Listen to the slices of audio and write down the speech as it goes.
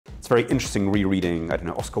very interesting rereading, I don't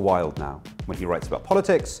know, Oscar Wilde now, when he writes about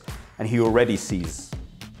politics, and he already sees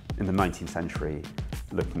in the 19th century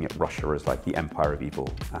looking at Russia as like the empire of evil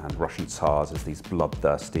and Russian tsars as these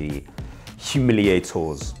bloodthirsty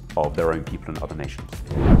humiliators of their own people and other nations.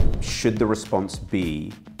 Should the response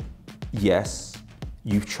be, yes,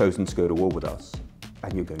 you've chosen to go to war with us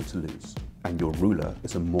and you're going to lose, and your ruler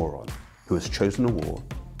is a moron who has chosen a war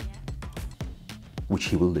which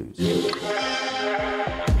he will lose?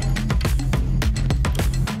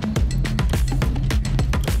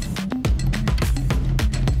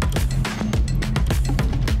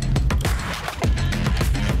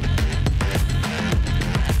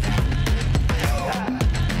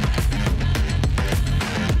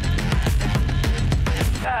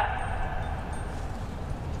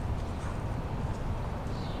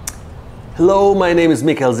 Hello, my name is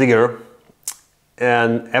Mikhail Zygar,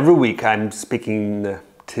 and every week I'm speaking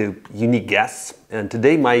to unique guests, and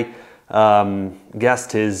today my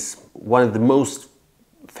guest is one of the most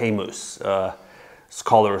famous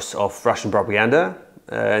scholars of Russian propaganda,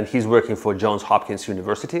 and he's working for Johns Hopkins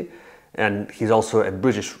University, and he's also a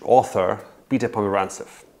British author, Peter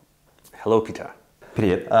Pomerantsev. Hello, Peter.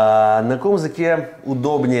 Привет. На каком языке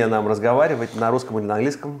удобнее нам разговаривать, на русском или на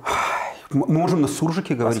английском? Мы можем на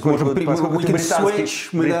суржике говорить, Поскольку we ты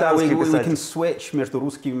can switch между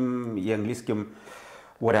русским и английским,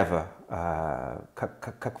 whatever,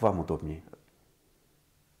 как вам удобнее.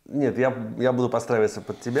 Нет, я буду подстраиваться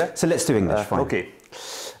под тебя. So let's do English, fine. Okay.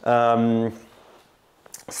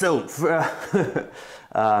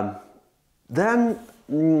 Then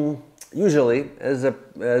usually, as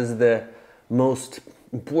the most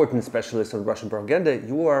important specialist on Russian propaganda,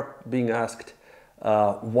 you are being asked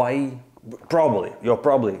why. You're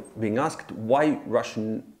probably being asked why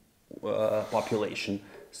Russian population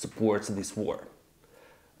supports this war.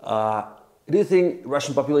 Do you think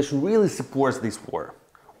Russian population really supports this war,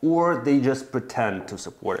 or they just pretend to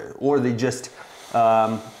support it, or they just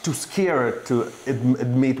too scared to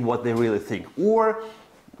admit what they really think, or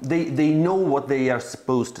they know what they are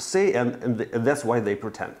supposed to say and that's why they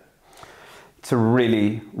pretend? It's a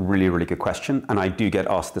really, really, really good question, and I do get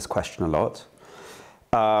asked this question a lot.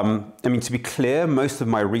 I mean, to be clear, most of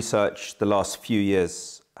my research the last few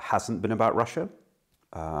years hasn't been about Russia.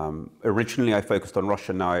 Originally, I focused on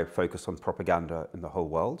Russia, now I focus on propaganda in the whole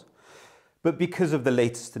world. But because of the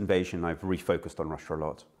latest invasion, I've refocused on Russia a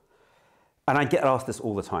lot. And I get asked this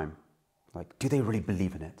all the time, like, do they really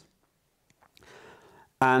believe in it?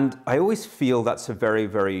 And I always feel that's a very,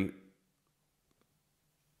 very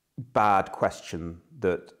bad question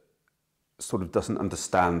that sort of doesn't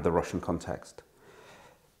understand the Russian context.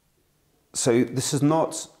 So this is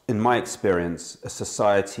not, in my experience, a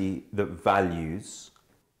society that values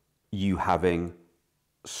you having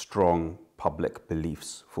strong public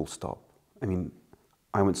beliefs, full stop. I mean,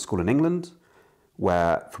 I went to school in England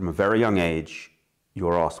where from a very young age,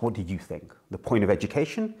 you're asked, what do you think? The point of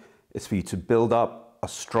education is for you to build up a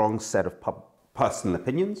strong set of personal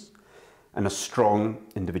opinions and a strong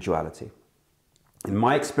individuality. In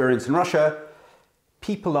my experience in Russia,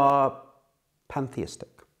 people are pantheistic.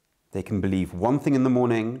 They can believe one thing in the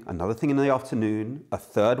morning, another thing in the afternoon, a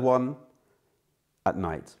third one at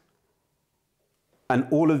night. And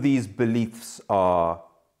all of these beliefs are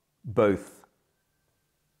both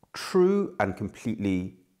true and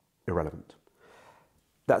completely irrelevant.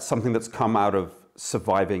 That's something that's come out of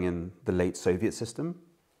surviving in the late Soviet system,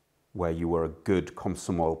 where you were a good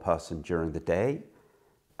Komsomol person during the day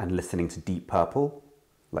and listening to Deep Purple,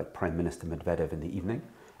 like Prime Minister Medvedev in the evening.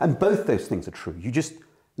 And both those things are true. You just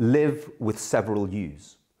live with several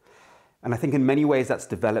yous. And I think in many ways that's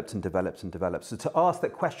developed and developed and developed. So to ask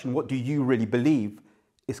that question, what do you really believe,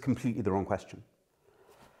 is completely the wrong question.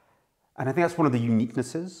 And I think that's one of the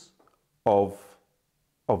uniquenesses of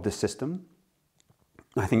this system.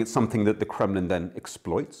 I think it's something that the Kremlin then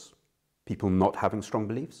exploits, people not having strong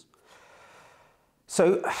beliefs.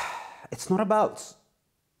 So it's not about,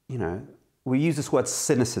 you know, we use this word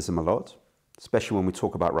cynicism a lot, especially when we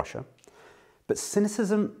talk about Russia. But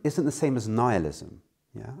cynicism isn't the same as nihilism.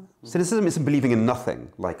 Yeah? Cynicism isn't believing in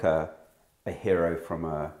nothing, like a hero from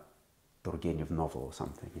a Turgenev novel or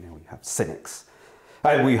something. You know, we have cynics.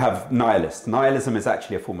 We have nihilists. Nihilism is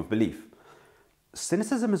actually a form of belief.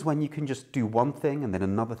 Cynicism is when you can just do one thing and then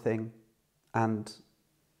another thing, and,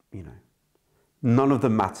 you know, none of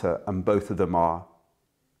them matter and both of them are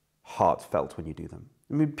heartfelt when you do them.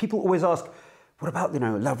 I mean, people always ask, what about, you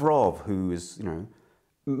know, Lavrov, who is, you know,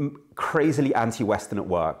 crazily anti-Western at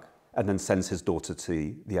work and then sends his daughter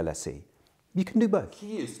to the LSE? You can do both.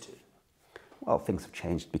 He used to. Well, things have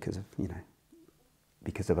changed because of, you know,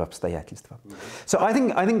 because of обстоятельства. So I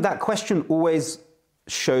think that question always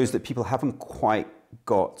shows that people haven't quite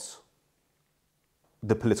got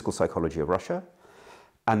the political psychology of Russia,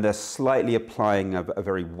 and they're slightly applying a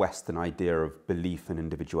very Western idea of belief and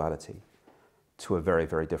individuality to a very,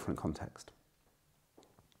 very different context.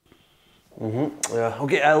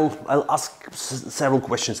 Okay, I'll ask several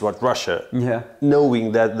questions about Russia, Yeah.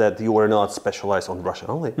 knowing that you are not specialized on Russia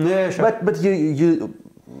only. Yeah, sure. But you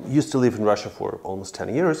used to live in Russia for almost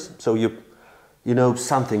 10 years, so you know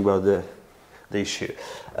something about the issue.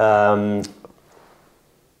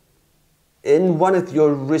 In one of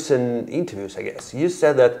your recent interviews, I guess, you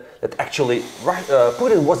said that actually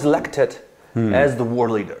Putin was elected as the war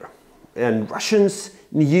leader, and Russians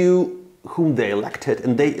knew whom they elected,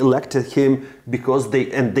 and they elected him because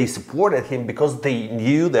they supported him because they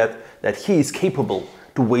knew that he is capable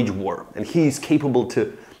to wage war and he is capable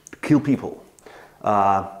to kill people.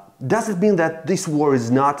 Does it mean that this war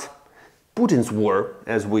is not Putin's war,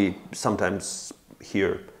 as we sometimes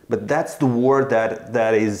hear, but that's the war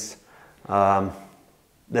that is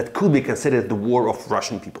that could be considered the war of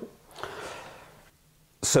Russian people?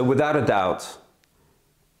 So without a doubt,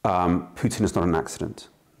 Putin is not an accident.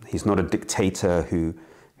 He's not a dictator who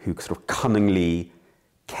sort of cunningly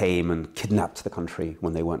came and kidnapped the country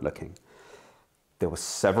when they weren't looking. There were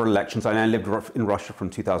several elections. I lived in Russia from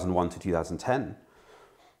 2001 to 2010,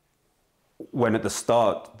 when at the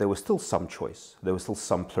start there was still some choice. There was still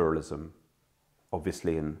some pluralism,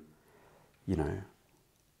 obviously, in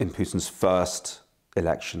Putin's first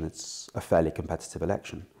election. It's a fairly competitive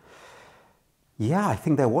election. Yeah, I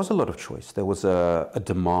think there was a lot of choice. There was a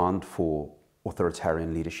demand for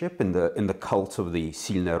authoritarian leadership in the cult of the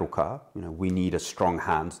silная рука. We need a strong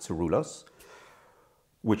hand to rule us,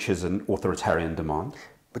 which is an authoritarian demand.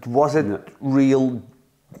 But was it real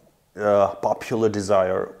popular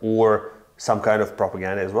desire or some kind of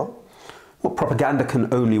propaganda as well? Well, propaganda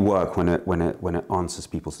can only work when it answers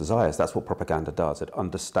people's desires. That's what propaganda does. It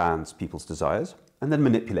understands people's desires and then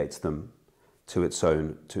manipulates them to its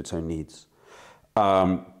own needs.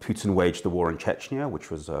 Putin waged the war in Chechnya,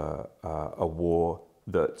 which was a war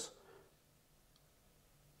that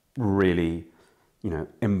really,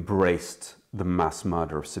 embraced the mass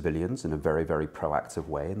murder of civilians in a very, very proactive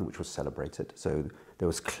way, and which was celebrated. So there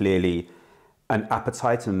was clearly an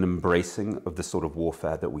appetite and an embracing of the sort of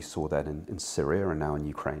warfare that we saw then in Syria and now in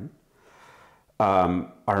Ukraine. I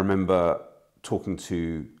remember talking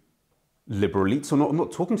to liberal elites, or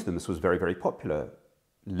not talking to them, this was very, very popular.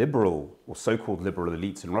 Liberal or so-called liberal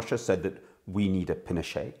elites in Russia said that we need a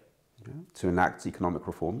Pinochet to enact economic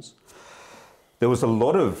reforms. There was a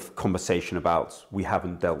lot of conversation about we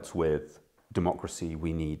haven't dealt with democracy,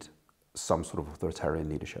 we need some sort of authoritarian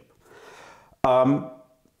leadership.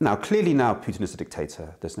 Now, clearly now Putin is a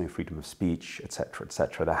dictator, there's no freedom of speech, etc.,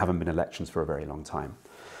 etc. There haven't been elections for a very long time.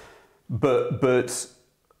 But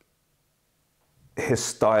his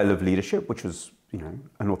style of leadership, which was an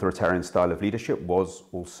authoritarian style of leadership, was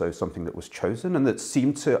also something that was chosen and that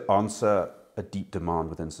seemed to answer a deep demand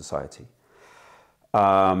within society.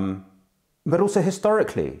 But also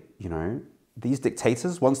historically, these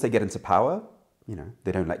dictators, once they get into power,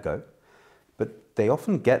 they don't let go. But they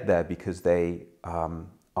often get there because they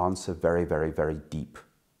answer very, very, very deep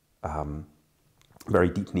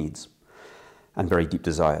needs and very deep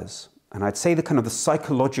desires. And I'd say the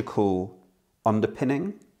psychological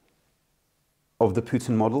underpinning of the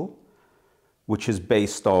Putin model, which is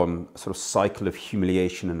based on a sort of cycle of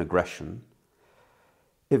humiliation and aggression,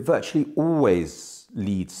 it virtually always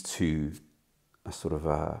leads to a sort of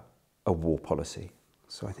a war policy.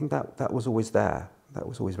 So I think that was always there. That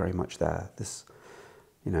was always very much there. This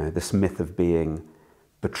myth of being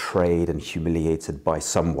betrayed and humiliated by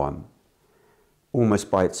someone,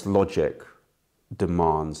 almost by its logic,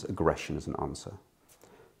 demands aggression as an answer.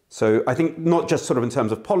 So I think not just sort of in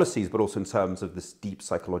terms of policies, but also in terms of this deep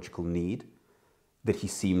psychological need that he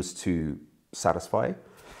seems to satisfy.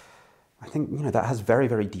 I think that has very,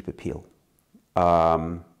 very deep appeal.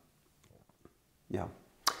 Yeah.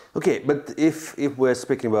 Okay, but if we're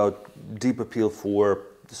speaking about deep appeal for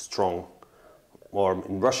the strong arm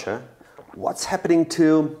in Russia, what's happening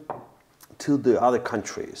to the other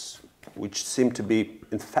countries which seem to be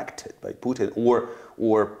infected by Putin,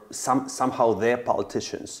 or somehow their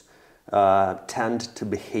politicians tend to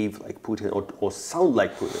behave like Putin or sound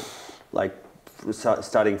like Putin, like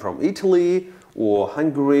starting from Italy or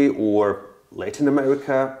Hungary or Latin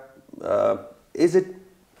America? Is it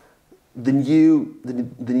the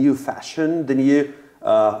new fashion,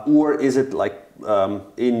 or is it like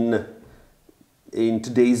in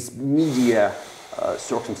today's media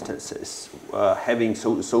circumstances. Having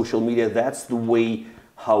social media, that's the way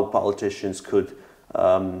how politicians could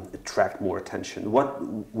attract more attention.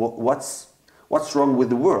 What's wrong with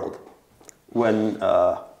the world when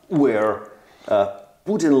where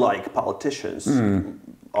Putin-like politicians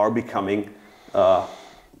are becoming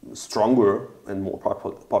stronger and more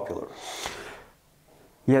popular?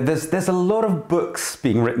 Yeah, there's a lot of books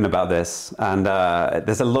being written about this, and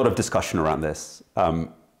there's a lot of discussion around this.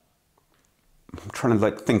 I'm trying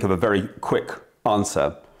to think of a very quick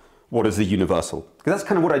answer. What is the universal? Because that's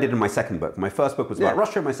kind of what I did in my second book. My first book was about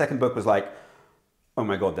Russia. My second book was like, oh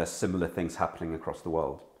my God, there's similar things happening across the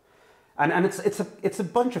world, and it's a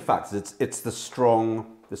bunch of factors. It's the strong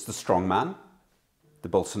man, the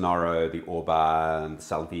Bolsonaro, the Orban, the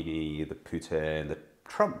Salvini, the Putin, the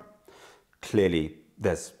Trump. Clearly,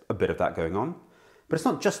 there's a bit of that going on. But it's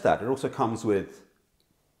not just that. It also comes with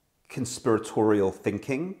conspiratorial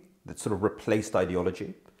thinking that sort of replaced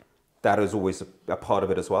ideology. That is always a part of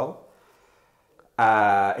it as well.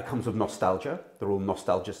 It comes with nostalgia. They're all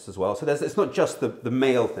nostalgists as well. So it's not just the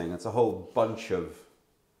male thing. It's a whole bunch of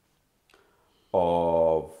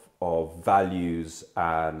values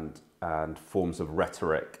and forms of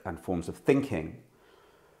rhetoric and forms of thinking,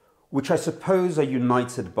 which I suppose are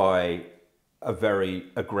united by a very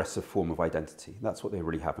aggressive form of identity. That's what they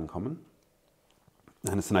really have in common.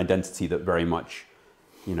 And it's an identity that very much,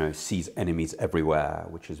 sees enemies everywhere,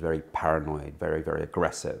 which is very paranoid, very, very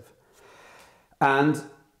aggressive. And,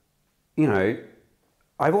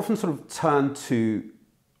 I've often sort of turned to,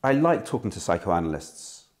 I like talking to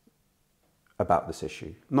psychoanalysts about this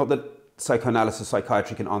issue. Not that psychoanalysis,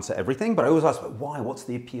 psychiatry can answer everything, but I always ask, why? What's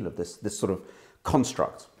the appeal of this sort of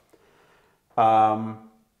construct?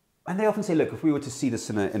 And they often say, look, if we were to see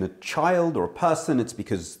this in a child or a person, it's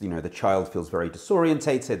because, the child feels very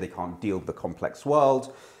disorientated, they can't deal with the complex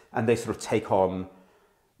world, and they sort of take on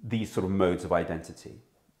these sort of modes of identity.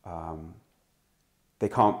 They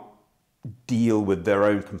can't deal with their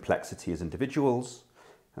own complexity as individuals,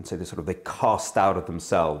 and so they cast out of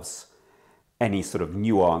themselves any sort of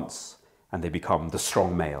nuance, and they become the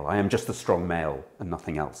strong male. I am just the strong male and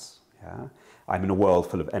nothing else. Yeah? I'm in a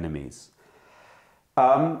world full of enemies.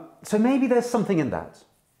 So maybe there's something in that,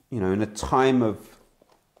 in a time of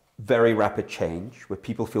very rapid change where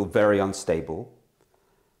people feel very unstable,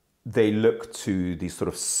 they look to these sort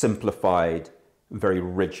of simplified, very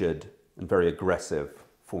rigid and very aggressive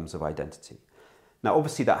forms of identity. Now,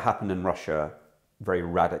 obviously that happened in Russia very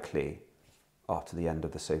radically after the end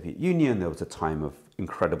of the Soviet Union. There was a time of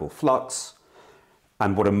incredible flux,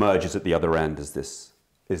 and what emerges at the other end is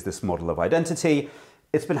this model of identity.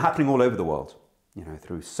 It's been happening all over the world.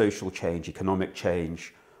 Through social change, economic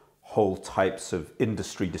change, whole types of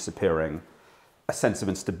industry disappearing, a sense of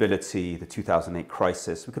instability, the 2008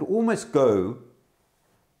 crisis. We could almost go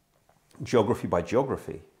geography by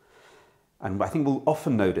geography. And I think we'll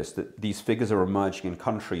often notice that these figures are emerging in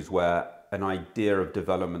countries where an idea of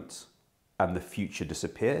development and the future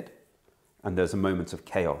disappeared, and there's a moment of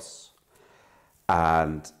chaos.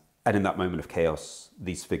 And in that moment of chaos,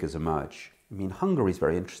 these figures emerge. Hungary is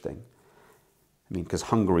very interesting. Because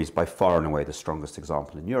Hungary is by far and away the strongest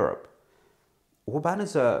example in Europe.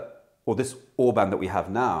 This Orban that we have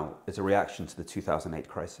now is a reaction to the 2008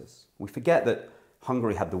 crisis. We forget that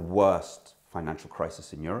Hungary had the worst financial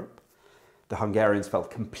crisis in Europe. The Hungarians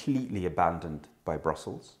felt completely abandoned by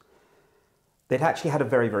Brussels. They'd actually had a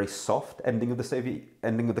very, very soft ending of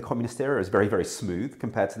the communist era. It was very, very smooth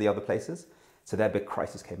compared to the other places. So their big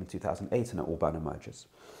crisis came in 2008 and Orban emerges.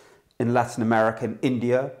 In Latin America and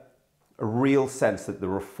India, a real sense that the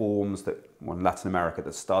reforms in Latin America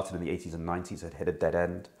that started in the 80s and 90s had hit a dead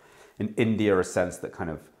end. In India, a sense that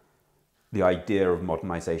kind of the idea of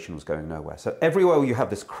modernization was going nowhere. So everywhere you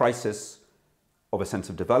have this crisis of a sense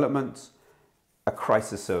of development, a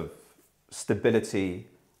crisis of stability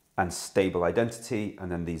and stable identity,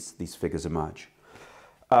 and then these figures emerge.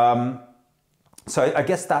 So I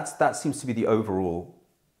guess that seems to be the overall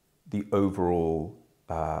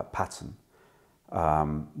pattern.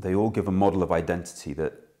 They all give a model of identity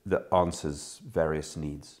that answers various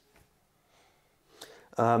needs.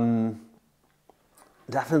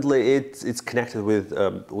 Definitely, it's connected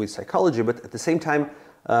with psychology, but at the same time,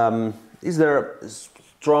 is there a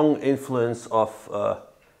strong influence of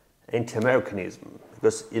anti-Americanism?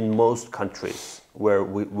 Because in most countries where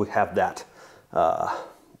we have that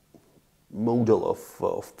model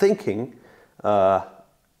of thinking,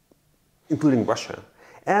 including Russia,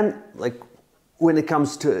 and when it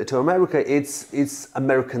comes to America, it's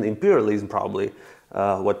American imperialism probably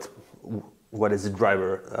what is the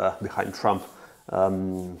driver behind Trump.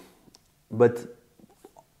 But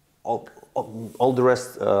all the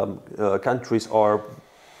rest countries are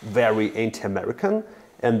very anti-American,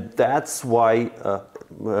 and that's why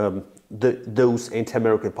those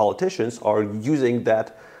anti-American politicians are using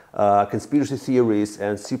that conspiracy theories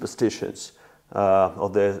and superstitions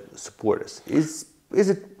of their supporters. Is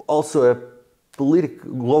it also a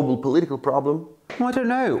global political problem? Well, I don't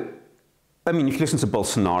know. I mean, if you listen to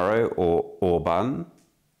Bolsonaro or Orban,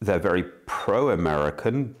 they're very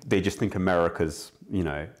pro-American. They just think America's,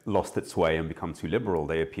 lost its way and become too liberal.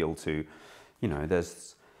 They appeal to,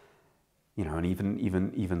 there's, and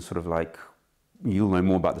even sort of like, you'll know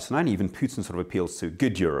more about this than I do, even Putin sort of appeals to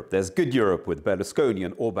good Europe. There's good Europe with Berlusconi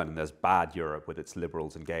and Orban, and there's bad Europe with its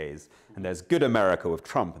liberals and gays. And there's good America with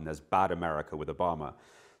Trump, and there's bad America with Obama.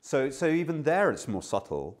 So even there, it's more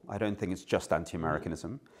subtle. I don't think it's just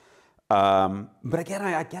anti-Americanism. But again,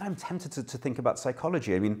 I'm tempted to think about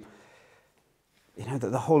psychology. I mean,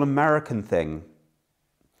 the whole American thing,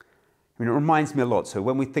 it reminds me a lot. So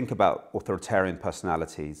when we think about authoritarian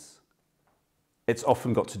personalities, it's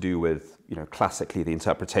often got to do with, classically the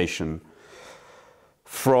interpretation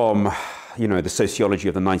from, the sociology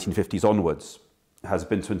of the 1950s onwards has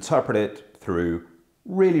been to interpret it through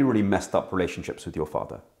really, really messed up relationships with your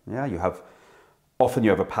father. Yeah, often you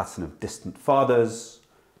have a pattern of distant fathers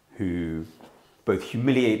who both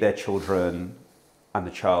humiliate their children and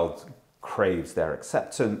the child craves their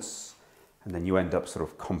acceptance, and then you end up sort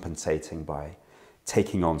of compensating by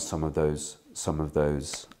taking on some of those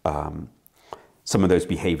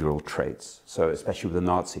behavioral traits. So especially with the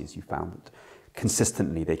Nazis, you found that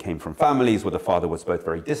consistently they came from families where the father was both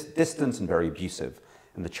very distant and very abusive,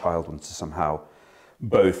 and the child wanted to somehow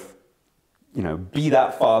both, be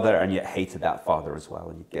that father and yet hated that father as well,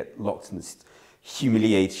 and you get locked in this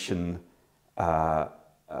humiliation, sort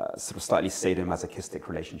of slightly sadomasochistic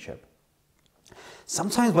relationship.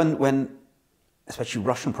 Sometimes when especially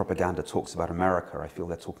Russian propaganda talks about America, I feel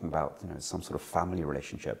they're talking about some sort of family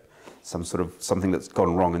relationship, something that's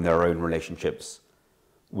gone wrong in their own relationships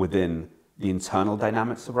within the internal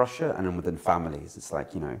dynamics of Russia and then within families. It's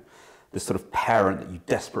like, this sort of parent that you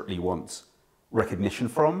desperately want recognition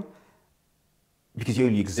from because you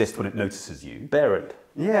only exist when it notices you. Parent.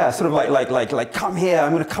 Yeah, sort of like come here,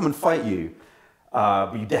 I'm going to come and fight you.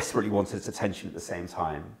 But you desperately want its attention at the same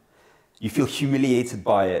time. You feel humiliated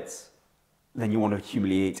by it, then you want to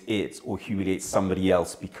humiliate it or humiliate somebody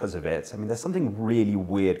else because of it. I mean, there's something really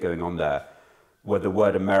weird going on there, where the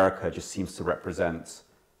word America just seems to represent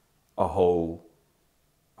a whole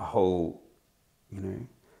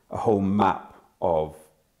map of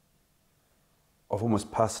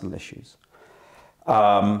almost personal issues.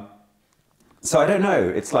 So I don't know.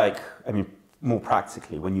 It's like, more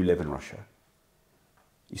practically, when you live in Russia,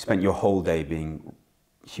 you spent your whole day being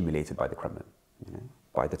humiliated by the Kremlin,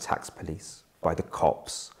 by the tax police, by the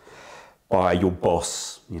cops, by your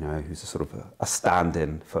boss, who's a sort of a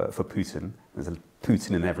stand-in for Putin. There's a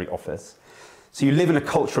Putin in every office. So you live in a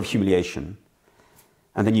culture of humiliation,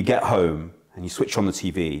 and then you get home and you switch on the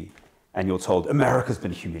TV and you're told, America's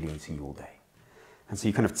been humiliating you all day. And so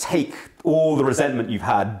you kind of take all the resentment you've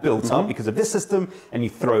had built up because of this system and you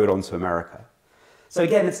throw it onto America. So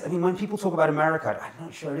again, when people talk about America, I'm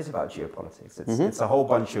not sure it is about geopolitics. It's a whole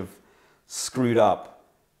bunch of screwed up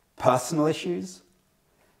personal issues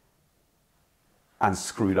and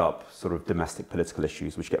screwed up sort of domestic political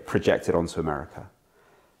issues which get projected onto America.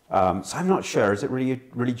 So I'm not sure, is it really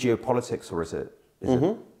geopolitics, or is it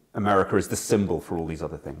America is the symbol for all these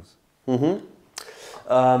other things?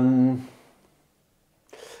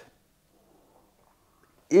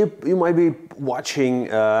 You might be watching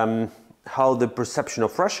how the perception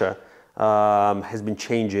of Russia has been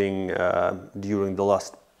changing during the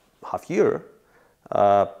last half year.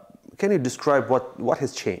 Can you describe what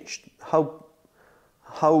has changed?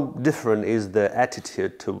 How different is the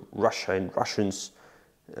attitude to Russia and Russians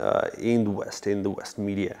in the West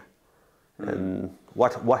media, and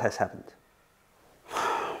what has happened?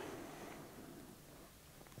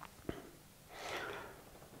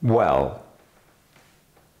 Well,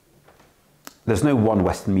 there's no one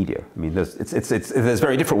Western media. I mean, there's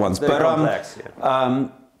very different ones, but complex.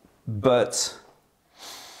 But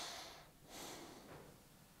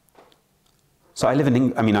so I live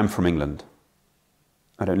in I'm from England.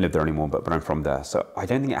 I don't live there anymore, but I'm from there. So I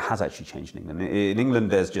don't think it has actually changed in England. In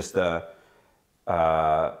England, there's just an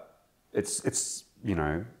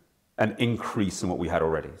increase in what we had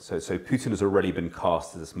already. So Putin has already been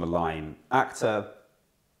cast as this malign actor,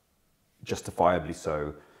 justifiably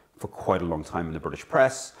so, for quite a long time in the British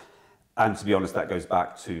press. And to be honest, that goes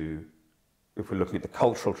back to, if we're looking at the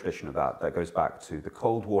cultural tradition of that goes back to the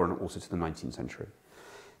Cold War and also to the 19th century.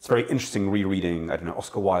 It's very interesting rereading,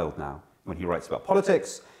 Oscar Wilde now. when he writes about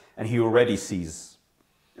politics, and he already sees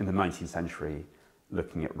in the 19th century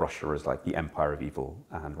looking at Russia as like the empire of evil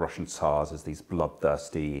and Russian tsars as these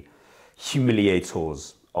bloodthirsty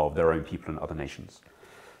humiliators of their own people and other nations.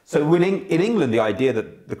 So in England, the idea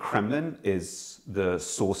that the Kremlin is the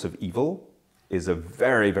source of evil is a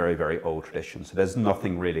very, very, very old tradition. So there's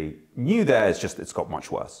nothing really new there, it's just it's got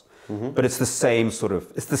much worse. But it's the same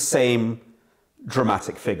it's the same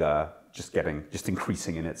dramatic figure, just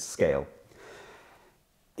increasing in its scale.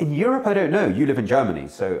 In Europe, I don't know. You live in Germany,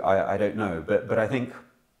 so I don't know. But I think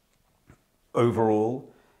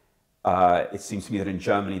overall, it seems to me that in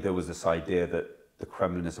Germany there was this idea that the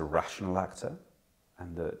Kremlin is a rational actor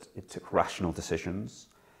and that it took rational decisions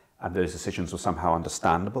and those decisions were somehow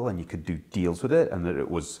understandable and you could do deals with it and that it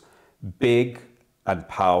was big and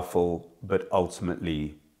powerful but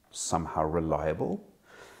ultimately somehow reliable.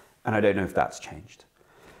 And I don't know if that's changed.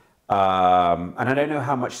 And I don't know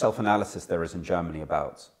how much self-analysis there is in Germany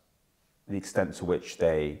about the extent to which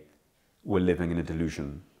they were living in a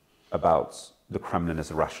delusion about the Kremlin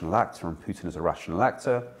as a rational actor and Putin as a rational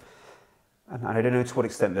actor. And I don't know to what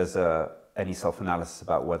extent there's any self-analysis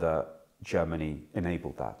about whether Germany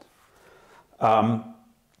enabled that.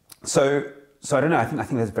 So I don't know, I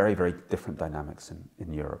think there's very, very different dynamics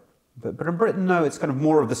in Europe. But in Britain, no, it's kind of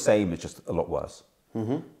more of the same, it's just a lot worse.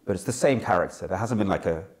 But it's the same character. There hasn't been like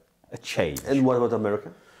a change. And what about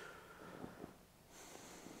America?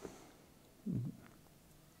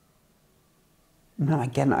 No,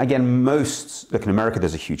 again, look, in America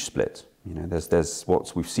there's a huge split. You know, there's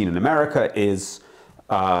what we've seen in America is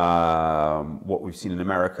you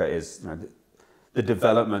know, the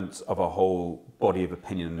development of a whole body of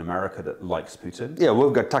opinion in America that likes Putin. Yeah,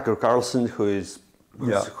 we've got Tucker Carlson, who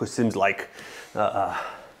seems like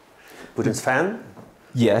Putin's fan.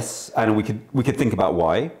 Yes, and we could think about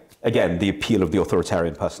why. Again, the appeal of the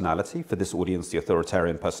authoritarian personality. For this audience, the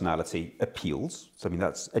authoritarian personality appeals. So, I mean,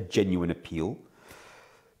 that's a genuine appeal.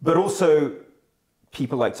 But also,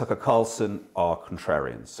 people like Tucker Carlson are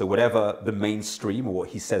contrarians. So whatever the mainstream, or what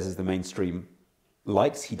he says is the mainstream,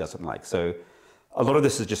 likes, he doesn't like. So a lot of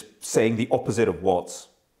this is just saying the opposite of what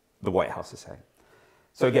the White House is saying.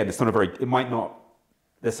 So again, it's not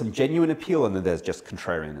there's some genuine appeal and then there's just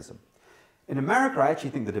contrarianism. In America, I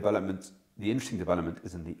actually think the interesting development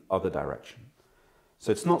is in the other direction.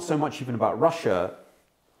 So it's not so much even about Russia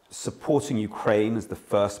supporting Ukraine as the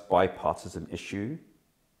first bipartisan issue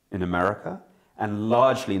in America and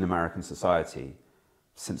largely in American society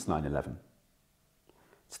since 9/11.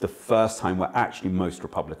 It's the first time where actually most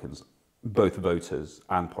Republicans, both voters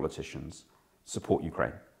and politicians, support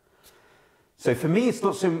Ukraine. So for me,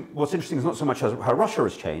 what's interesting is not so much how Russia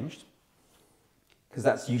has changed, because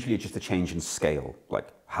that's usually just a change in scale, like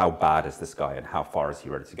how bad is this guy and how far is he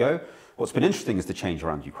ready to go. What's been interesting is the change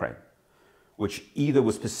around Ukraine, which either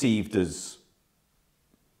was perceived as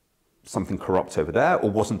something corrupt over there or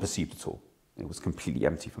wasn't perceived at all. It was completely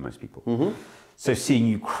empty for most people. So seeing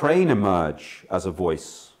Ukraine emerge as a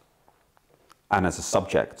voice and as a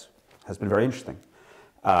subject has been very interesting.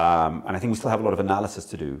 And I think we still have a lot of analysis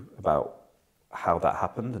to do about how that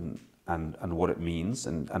happened and what it means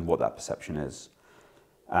and what that perception is.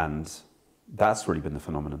 And that's really been the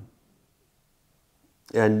phenomenon.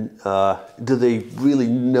 And do they really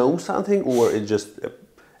know something, or it's just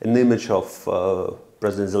an image of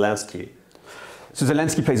President Zelensky? So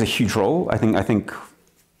Zelensky plays a huge role. I think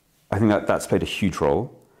that's played a huge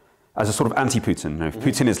role as a sort of anti-Putin. You know,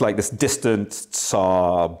 Putin is like this distant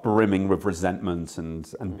Tsar, brimming with resentment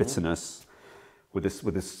and bitterness, with this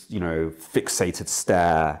fixated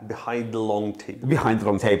stare Behind the long table. Behind the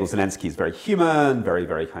long table, Zelensky is very human, very,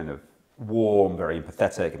 very kind of warm, very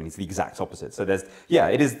empathetic. I mean, he's the exact opposite. So it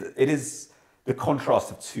is the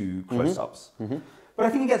contrast of two close-ups. But I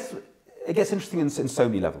think it gets interesting in so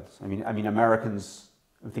many levels. I mean, I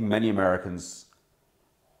think many Americans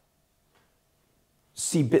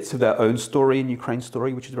see bits of their own story in Ukraine's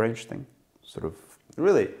story, which is very interesting. Sort of.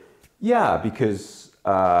 Really? Yeah, because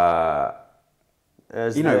the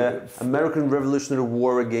American Revolutionary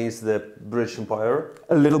War against the British Empire?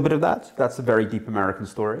 A little bit of that. That's a very deep American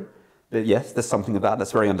story. Yes, there's something of that.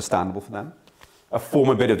 That's very understandable for them. A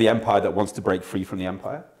former bit of the empire that wants to break free from the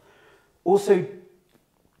empire. Also,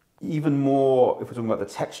 even more, if we're talking about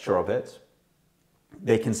the texture of it,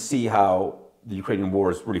 they can see how the Ukrainian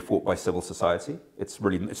war is really fought by civil society.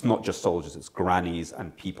 It's not just soldiers, it's grannies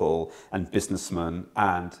and people and businessmen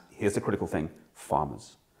and, here's the critical thing,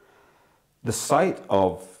 farmers. The sight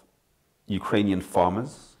of Ukrainian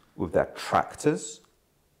farmers with their tractors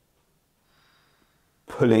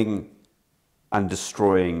pulling and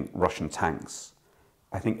destroying Russian tanks,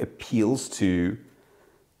 I think appeals to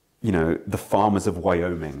you know, the farmers of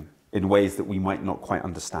Wyoming in ways that we might not quite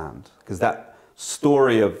understand. Because that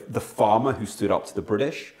story of the farmer who stood up to the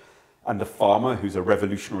British and the farmer who's a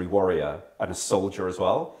revolutionary warrior and a soldier as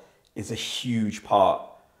well is a huge part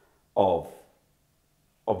of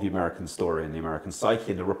the American story and the American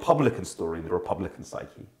psyche and the Republican story and the Republican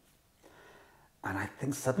psyche. And I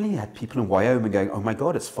think suddenly you had people in Wyoming going, oh my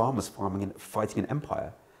God, it's farmers farming and fighting an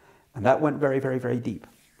empire. And that went very, very, very deep.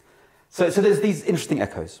 So there's these interesting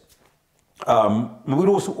echoes. We'd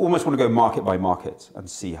also almost want to go market by market and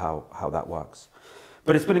see how that works.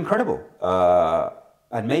 But it's been incredible.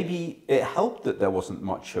 And maybe it helped that there wasn't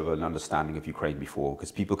much of an understanding of Ukraine before,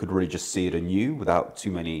 because people could really just see it anew without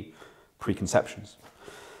too many preconceptions.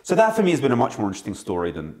 So that for me has been a much more interesting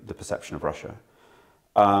story than the perception of Russia.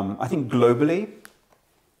 I think globally,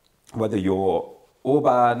 whether you're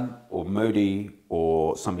Orban or Modi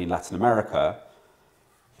or somebody in Latin America,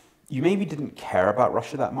 you maybe didn't care about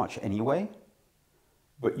Russia that much anyway,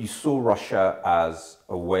 but you saw Russia as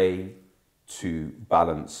a way to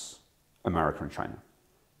balance America and China.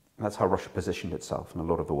 And that's how Russia positioned itself in a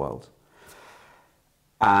lot of the world.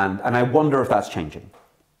 And I wonder if that's changing.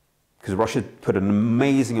 Because Russia put an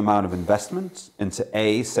amazing amount of investment into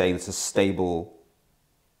saying it's a stable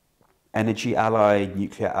energy ally,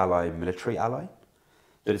 nuclear ally, military ally.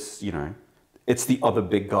 That it's, you know, it's the other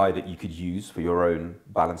big guy that you could use for your own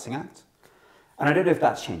balancing act. And I don't know if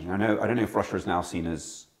that's changing. I don't know if Russia is now seen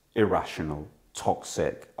as irrational,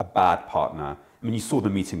 toxic, a bad partner. I mean, you saw the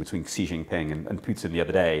meeting between Xi Jinping and Putin the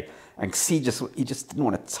other day, and Xi just didn't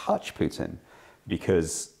want to touch Putin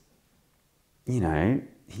because, you know,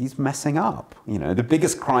 he's messing up. You know, the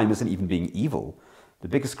biggest crime isn't even being evil. The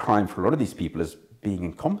biggest crime for a lot of these people is being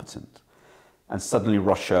incompetent. And suddenly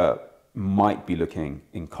Russia might be looking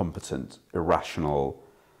incompetent, irrational,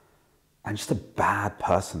 and just a bad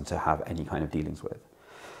person to have any kind of dealings with.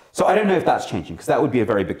 So I don't know if that's changing, because that would be a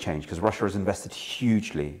very big change, because Russia has invested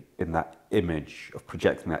hugely in that image of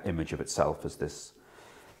projecting that image of itself as this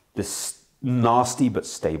nasty but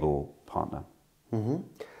stable partner. Mm-hmm.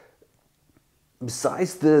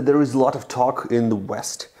 Besides, there is a lot of talk in the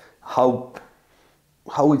West how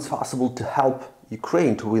it's possible to help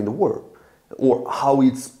Ukraine to win the war, or how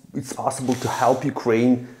it's possible to help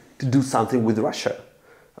Ukraine to do something with Russia.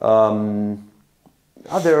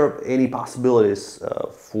 Are there any possibilities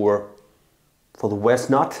for the West,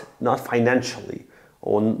 not financially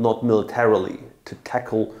or not militarily, to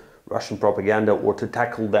tackle Russian propaganda or to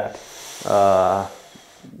tackle that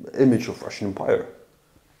image of Russian Empire?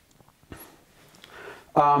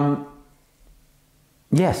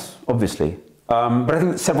 Yes, obviously. But I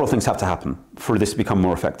think that several things have to happen for this to become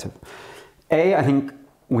more effective. I think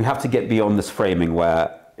we have to get beyond this framing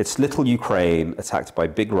where it's little Ukraine attacked by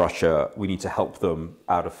big Russia. We need to help them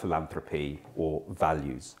out of philanthropy or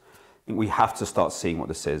values. I think we have to start seeing what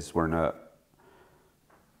this is. We're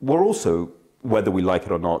also, whether we like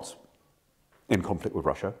it or not, in conflict with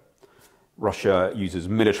Russia. Russia uses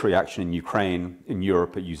military action in Ukraine. In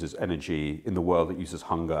Europe, it uses energy. In the world, it uses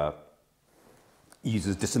hunger. It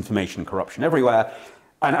uses disinformation and corruption everywhere.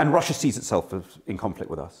 And Russia sees itself as in conflict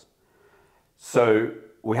with us. So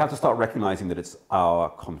we have to start recognizing that it's our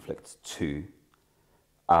conflict too,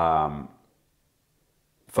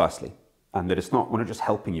 firstly, and that we're not just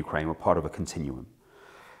helping Ukraine, we're part of a continuum.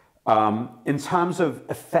 In terms of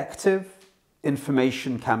effective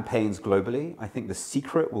information campaigns globally, I think the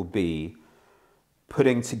secret will be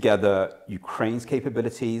putting together Ukraine's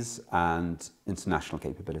capabilities and international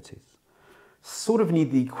capabilities. Sort of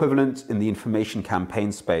need the equivalent in the information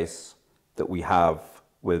campaign space that we have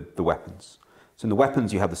with the weapons. So in the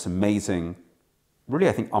weapons, you have this amazing, really,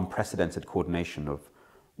 I think, unprecedented coordination of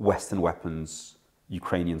Western weapons,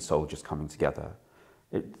 Ukrainian soldiers coming together.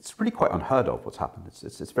 It's really quite unheard of what's happened.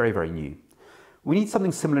 It's very, very new. We need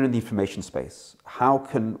something similar in the information space. How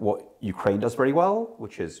can what Ukraine does very well,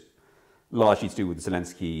 which is largely to do with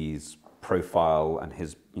Zelensky's profile and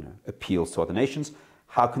his appeals to other nations,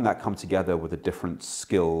 how can that come together with the different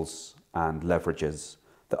skills and leverages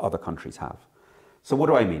that other countries have? So what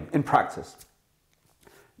do I mean? In practice,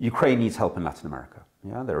 Ukraine needs help in Latin America.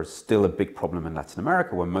 Yeah, there is still a big problem in Latin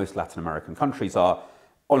America where most Latin American countries are,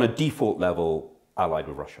 on a default level, allied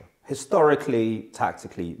with Russia. Historically,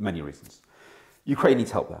 tactically, many reasons. Ukraine needs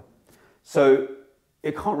help there. So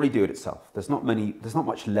it can't really do it itself. There's not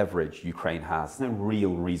much leverage Ukraine has. There's no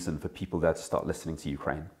real reason for people there to start listening to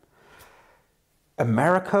Ukraine.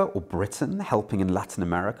 America or Britain helping in Latin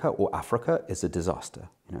America or Africa is a disaster.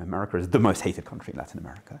 America is the most hated country in Latin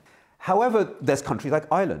America. However, there's countries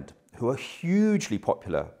like Ireland who are hugely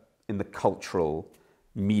popular in the cultural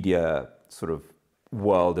media sort of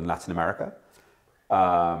world in Latin America.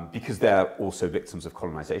 because they're also victims of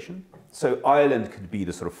colonization. So Ireland could be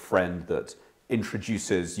the sort of friend that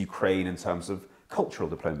introduces Ukraine in terms of cultural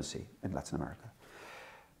diplomacy in Latin America.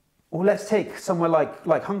 Or let's take somewhere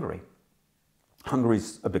like Hungary.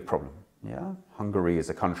 Hungary's a big problem. Yeah, Hungary is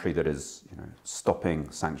a country that is, stopping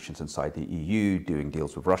sanctions inside the EU, doing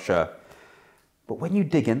deals with Russia. But when you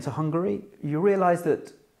dig into Hungary, you realize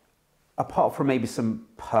that apart from maybe some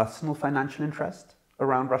personal financial interest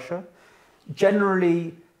around Russia,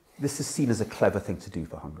 generally this is seen as a clever thing to do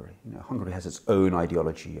for Hungary. Hungary has its own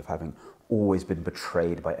ideology of having always been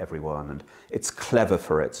betrayed by everyone, and it's clever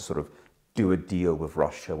for it to sort of do a deal with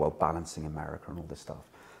Russia while balancing America and all this stuff.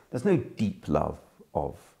 There's no deep love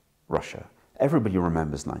of Russia. Everybody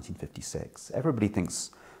remembers 1956. Everybody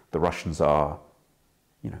thinks the Russians are,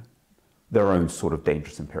 their own sort of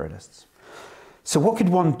dangerous imperialists. So what could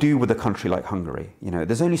one do with a country like Hungary?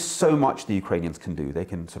 There's only so much the Ukrainians can do. They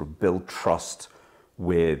can sort of build trust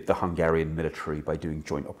with the Hungarian military by doing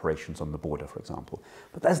joint operations on the border, for example.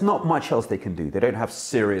 But there's not much else they can do. They don't have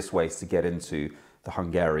serious ways to get into the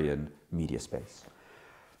Hungarian media space.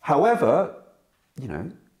 However,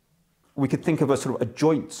 we could think of a sort of a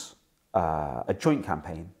joint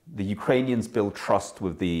campaign. The Ukrainians build trust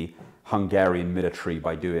with the Hungarian military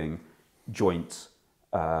by doing joint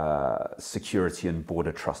security and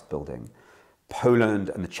border trust building. Poland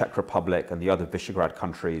and the Czech Republic and the other Visegrad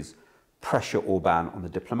countries pressure Orban on the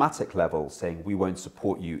diplomatic level, saying we won't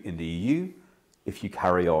support you in the EU if you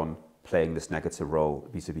carry on playing this negative role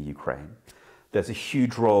vis-a-vis Ukraine. There's a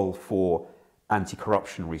huge role for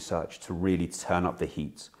anti-corruption research to really turn up the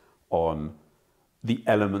heat on the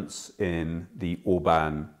elements in the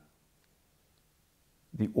Orban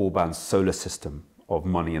solar system of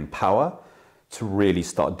money and power to really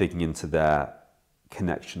start digging into their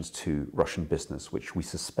connections to Russian business, which we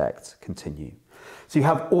suspect continue. So you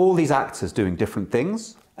have all these actors doing different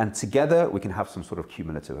things, and together we can have some sort of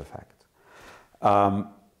cumulative effect.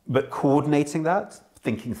 But coordinating that,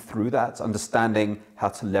 thinking through that, understanding how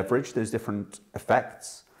to leverage those different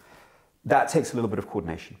effects, that takes a little bit of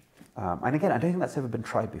coordination. And again, I don't think that's ever been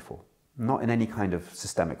tried before, not in any kind of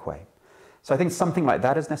systemic way. So I think something like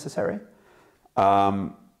that is necessary.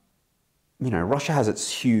 Russia has its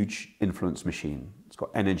huge influence machine. It's got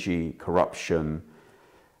energy, corruption,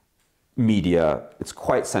 media. It's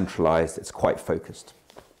quite centralized. It's quite focused.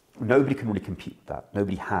 Nobody can really compete with that.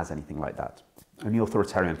 Nobody has anything like that. Only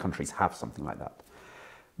authoritarian countries have something like that.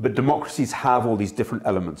 But democracies have all these different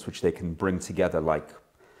elements which they can bring together like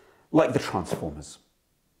the Transformers.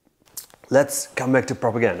 Let's come back to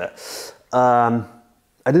propaganda. I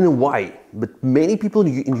don't know why, but many people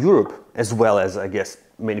in Europe, as well as, I guess,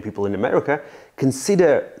 many people in America,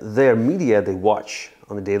 consider their media they watch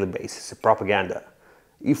on a daily basis propaganda.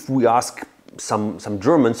 If we ask some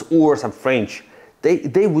Germans or some French,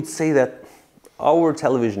 they would say that our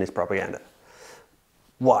television is propaganda.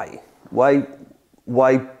 Why? Why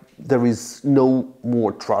there is no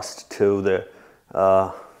more trust to the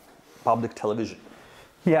public television?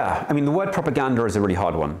 Yeah, I mean, the word propaganda is a really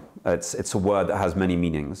hard one. It's a word that has many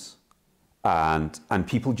meanings, and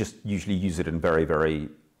people just usually use it in very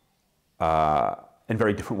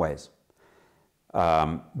different ways.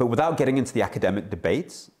 But without getting into the academic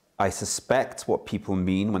debates, I suspect what people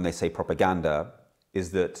mean when they say propaganda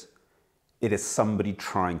is that it is somebody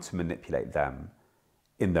trying to manipulate them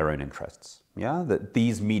in their own interests. Yeah, that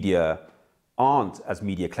these media aren't, as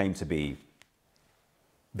media claim to be,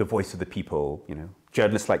 the voice of the people.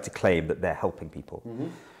 Journalists like to claim that they're helping people. Mm-hmm.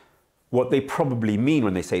 What they probably mean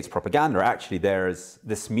when they say it's propaganda, actually,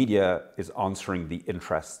 this media is answering the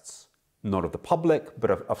interests, not of the public,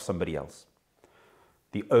 but of somebody else.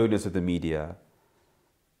 The owners of the media,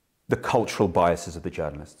 the cultural biases of the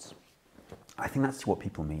journalists. I think that's what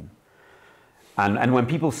people mean. And when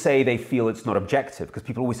people say they feel it's not objective, because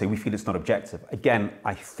people always say, we feel it's not objective, again,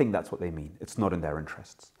 I think that's what they mean. It's not in their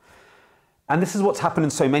interests. And this is what's happened in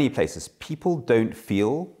so many places. People don't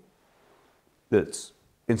feel that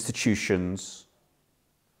institutions,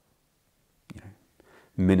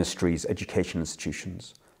 ministries, education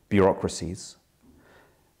institutions, bureaucracies,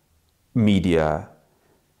 media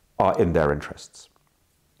are in their interests.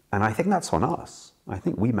 And I think that's on us. I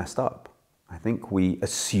think we messed up. I think we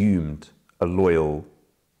assumed a loyal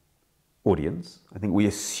audience. I think we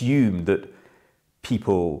assumed that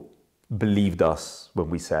people believed us when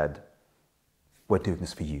we said, we're doing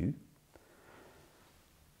this for you.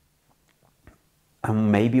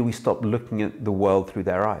 And maybe we stopped looking at the world through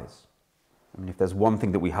their eyes. I mean, if there's one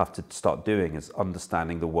thing that we have to start doing is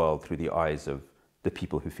understanding the world through the eyes of the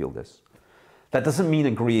people who feel this. That doesn't mean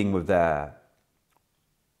agreeing with their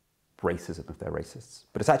racism if they're racists,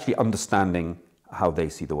 but it's actually understanding how they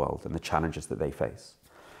see the world and the challenges that they face.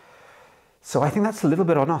 So I think that's a little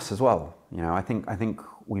bit on us as well. You know, I think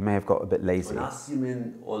we may have got a bit lazy. On us, you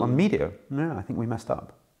mean on media? No, I think we messed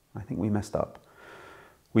up. I think we messed up.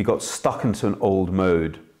 We got stuck into an old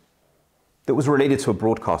mode that was related to a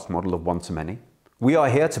broadcast model of one-to-many. We are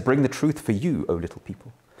here to bring the truth for you, O little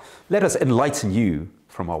people. Let us enlighten you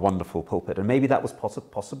from our wonderful pulpit. And maybe that was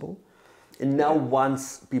possible. And now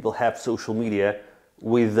once people have social media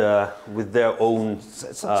with their own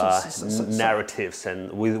narratives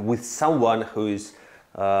and with someone who is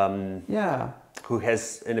who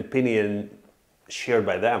has an opinion shared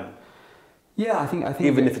by them. Yeah, I think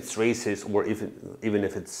even if it's racist or even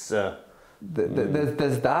if it's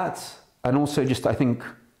there's that, and also just I think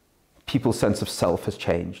people's sense of self has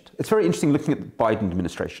changed. It's very interesting looking at the Biden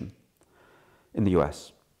administration in the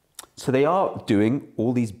US. So they are doing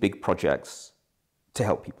all these big projects to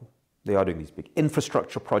help people. They are doing these big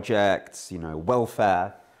infrastructure projects, you know,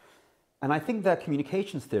 welfare. And I think their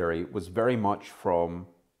communications theory was very much from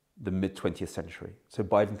the mid-20th century. So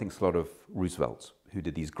Biden thinks a lot of Roosevelt, who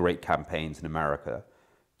did these great campaigns in America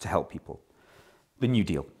to help people. The New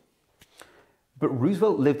Deal. But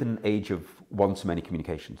Roosevelt lived in an age of one-to-many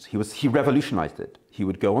communications. He revolutionized it. He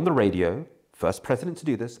would go on the radio, first president to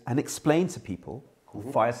do this, and explain to people,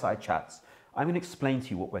 called fireside chats, I'm going to explain to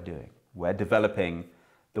you what we're doing. We're developing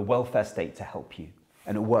the welfare state to help you.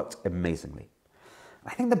 And it worked amazingly.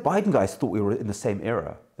 I think the Biden guys thought we were in the same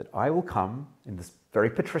era, that I will come in this very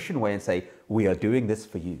patrician way and say, we are doing this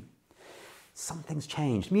for you. Something's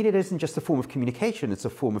changed. Media isn't just a form of communication, it's a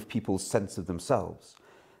form of people's sense of themselves.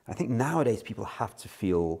 I think nowadays people have to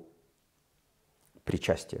feel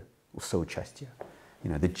причастие or soучастие. You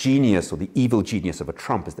know, the genius or the evil genius of a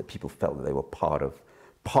Trump is that people felt that they were part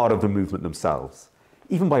of the movement themselves,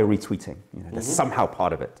 even by retweeting. You know, they're somehow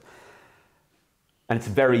part of it. And it's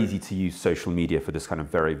very easy to use social media for this kind of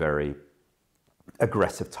very, very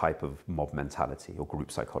aggressive type of mob mentality or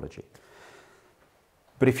group psychology.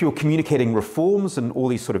 But if you're communicating reforms and all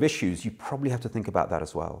these sort of issues, you probably have to think about that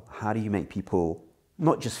as well. How do you make people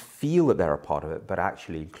not just feel that they're a part of it, but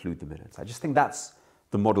actually include them in it? I just think that's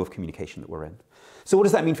the model of communication that we're in. So what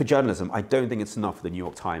does that mean for journalism? I don't think it's enough for the New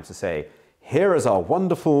York Times to say, here is our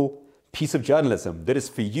wonderful piece of journalism that is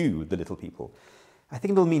for you, the little people. I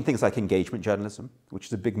think it'll mean things like engagement journalism, which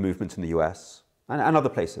is a big movement in the US and other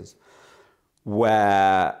places,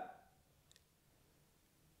 where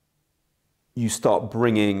you start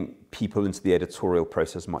bringing people into the editorial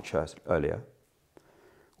process much earlier,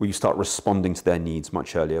 where you start responding to their needs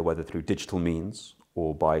much earlier, whether through digital means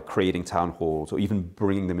or by creating town halls or even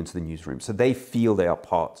bringing them into the newsroom. So they feel they are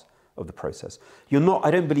part of the process.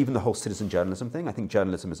 I don't believe in the whole citizen journalism thing. I think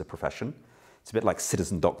journalism is a profession. It's a bit like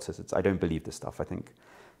citizen doctors. I don't believe this stuff. I think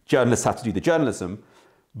journalists have to do the journalism,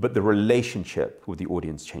 but the relationship with the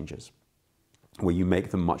audience changes, where you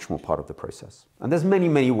make them much more part of the process. And there's many,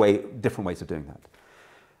 many different ways of doing that.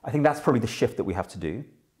 I think that's probably the shift that we have to do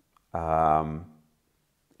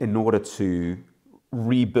in order to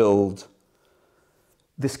rebuild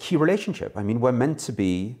this key relationship. I mean, we're meant to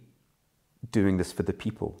be doing this for the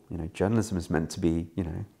people. You know, journalism is meant to be,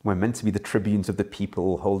 we're meant to be the tribunes of the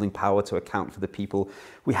people, holding power to account for the people.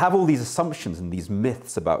 We have all these assumptions and these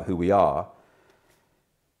myths about who we are.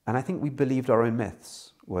 And I think we believed our own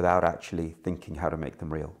myths without actually thinking how to make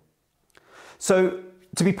them real. So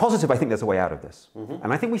to be positive, I think there's a way out of this.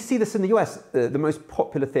 And I think we see this in the US. The most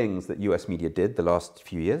popular things that US media did the last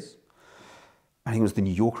few years, I think it was the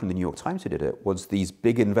New Yorker and the New York Times who did it, was these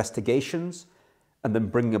big investigations and then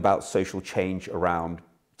bringing about social change around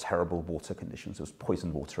terrible water conditions. There was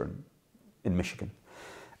poisoned water in Michigan.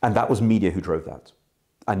 And that was media who drove that.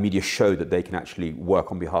 And media showed that they can actually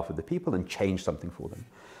work on behalf of the people and change something for them.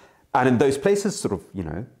 And in those places, sort of,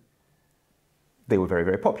 they were very,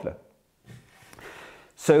 very popular.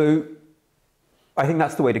 So I think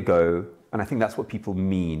that's the way to go. And I think that's what people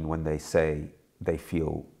mean when they say they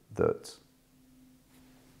feel that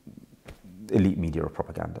elite media are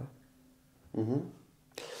propaganda.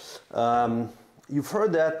 You've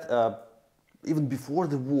heard that even before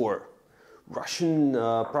the war, Russian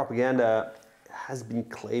propaganda has been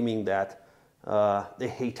claiming that they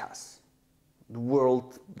hate us. The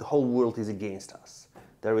whole world is against us.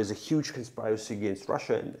 There is a huge conspiracy against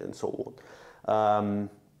Russia and so on.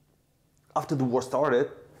 After the war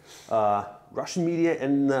started, Russian media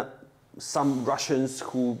and some Russians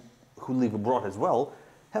who live abroad as well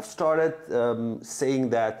have started saying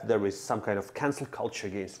that there is some kind of cancel culture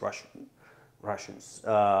against Russians.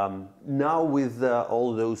 Now with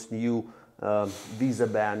all those new visa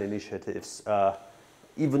ban initiatives,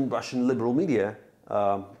 even Russian liberal media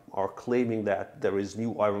are claiming that there is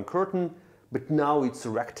new Iron Curtain, but now it's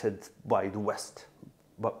erected by the West,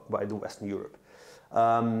 by the Western Europe.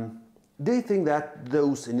 Do you think that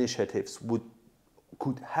those initiatives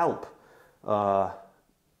could help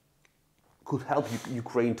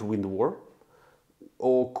Ukraine to win the war,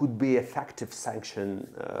 or could be effective sanction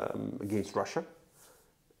against Russia?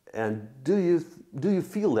 And do you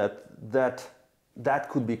feel that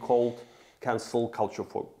could be called cancel culture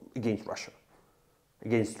against Russia,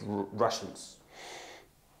 against Russians?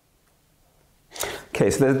 Okay,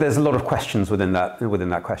 so there's a lot of questions within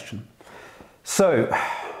that question. So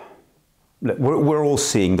look, we're all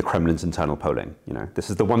seeing the Kremlin's internal polling. You know, this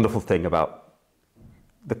is the wonderful thing about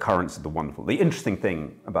the interesting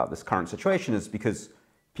thing about this current situation is because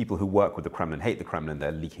people who work with the Kremlin hate the Kremlin,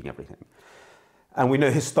 they're leaking everything. And we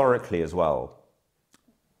know historically as well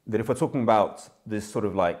that if we're talking about this sort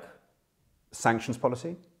of like sanctions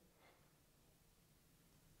policy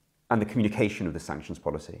and the communication of the sanctions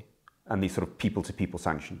policy and these sort of people-to-people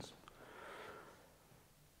sanctions,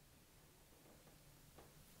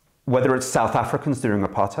 whether it's South Africans during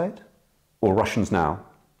apartheid or Russians now,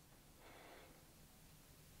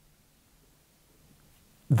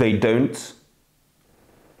 they don't,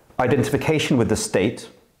 identification with the state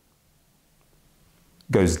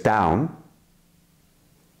goes down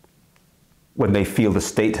when they feel the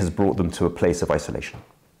state has brought them to a place of isolation.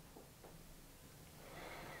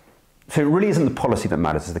 So it really isn't the policy that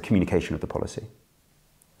matters, it's the communication of the policy.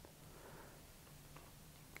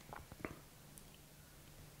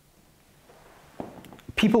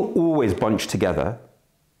 People always bunch together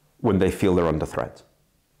when they feel they're under threat.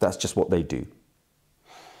 That's just what they do.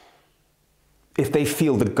 If they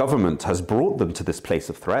feel the government has brought them to this place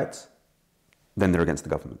of threat, then they're against the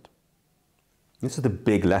government. This is the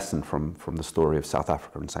big lesson from the story of South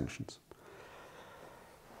Africa and sanctions.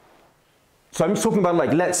 So I'm talking about,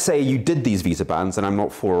 like, let's say you did these visa bans, and I'm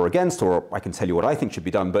not for or against, or I can tell you what I think should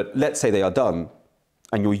be done, but let's say they are done,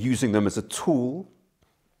 and you're using them as a tool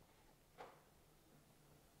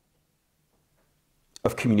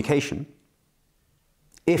of communication.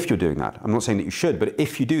 If you're doing that, I'm not saying that you should, but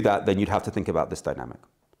if you do that, then you'd have to think about this dynamic.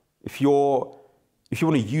 If you want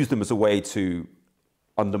to use them as a way to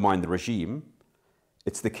undermine the regime,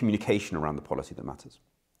 it's the communication around the policy that matters.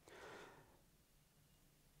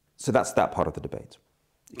 So that's that part of the debate.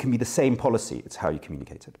 It can be the same policy, it's how you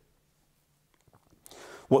communicate it.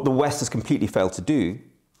 What the West has completely failed to do,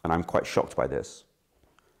 and I'm quite shocked by this,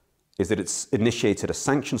 is that it's initiated a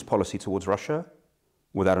sanctions policy towards Russia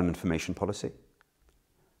without an information policy,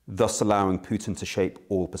 thus allowing Putin to shape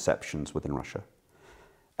all perceptions within Russia.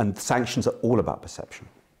 And sanctions are all about perception.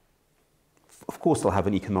 Of course, they'll have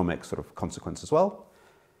an economic sort of consequence as well,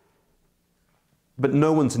 but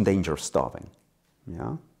no one's in danger of starving.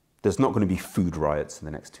 Yeah? There's not going to be food riots in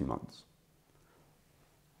the next 2 months.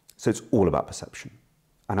 So it's all about perception.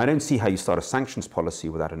 And I don't see how you start a sanctions policy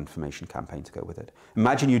without an information campaign to go with it.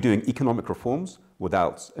 Imagine you're doing economic reforms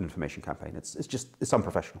without an information campaign. It's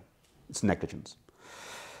unprofessional. It's negligence.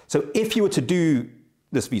 So if you were to do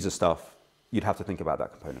this visa stuff, you'd have to think about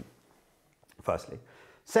that component, firstly.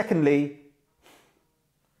 Secondly,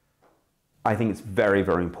 I think it's very,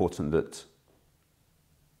 very important that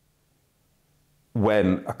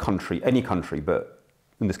when a country, any country, but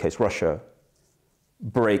in this case Russia,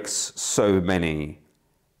 breaks so many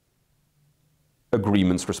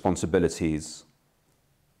agreements, responsibilities,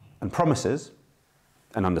 and promises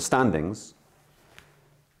and understandings,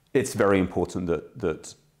 it's very important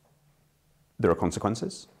that there are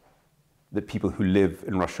consequences, that people who live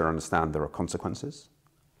in Russia understand there are consequences,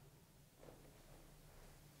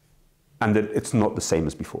 and that it's not the same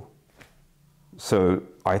as before. So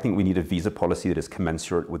I think we need a visa policy that is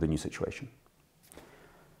commensurate with the new situation.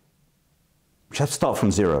 We have to start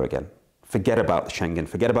from zero again. Forget about the Schengen,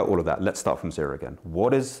 forget about all of that. Let's start from zero again.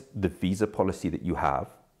 What is the visa policy that you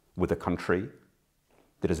have with a country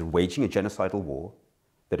that is waging a genocidal war,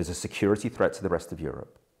 that is a security threat to the rest of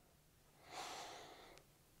Europe,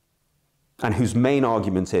 and whose main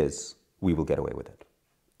argument is, we will get away with it.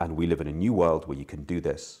 And we live in a new world where you can do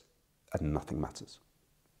this and nothing matters.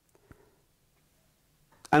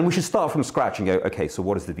 And we should start from scratch and go, okay, so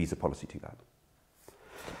what is the visa policy to that?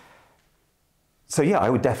 So yeah, I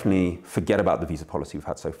would definitely forget about the visa policy we've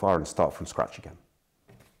had so far and start from scratch again.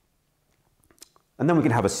 And then we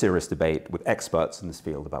can have a serious debate with experts in this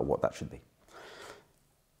field about what that should be.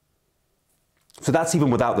 So that's even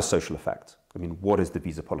without the social effect. I mean, what is the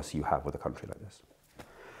visa policy you have with a country like this?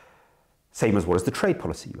 Same as what is the trade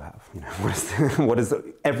policy you have? You know,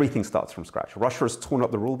 everything starts from scratch. Russia has torn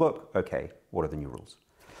up the rule book. Okay, what are the new rules?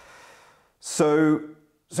 So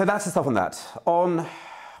that's the stuff on that. On,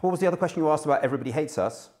 what was the other question you asked about everybody hates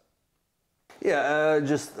us? Yeah,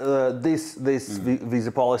 just this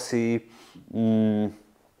visa policy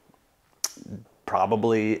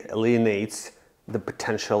probably alienates the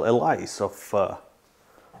potential allies of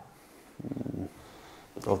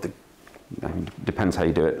the. I mean, depends how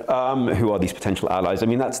you do it. Who are these potential allies? I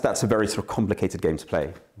mean, that's a very sort of complicated game to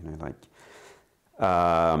play. You know, like,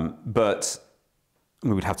 but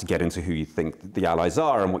we would have to get into who you think the allies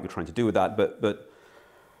are and what you're trying to do with that. But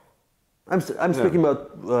I'm speaking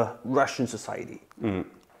about Russian society.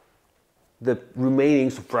 The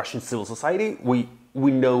remainings of Russian civil society.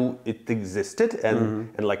 We know it existed,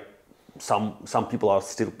 and like some people are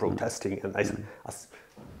still protesting, and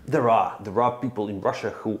there are people in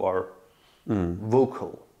Russia who are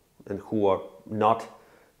vocal and who are not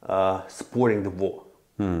supporting the war,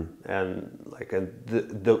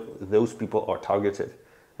 those people are targeted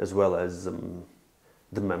as well as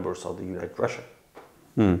the members of the United Russia.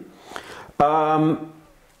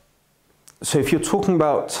 So if you're talking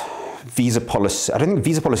about visa policy, I don't think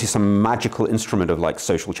visa policy is some magical instrument of like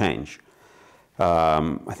social change.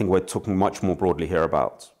 I think we're talking much more broadly here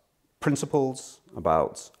about principles,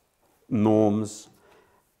 about norms,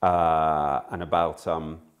 and about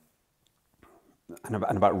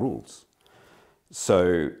rules.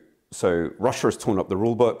 So Russia has torn up the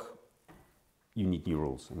rule book. You need new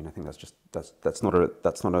rules. I mean, I think that's not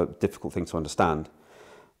a difficult thing to understand.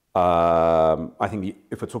 I think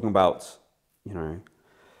if we're talking about, you know,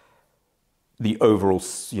 the overall,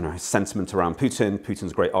 you know, sentiment around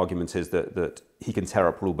Putin's great argument is that he can tear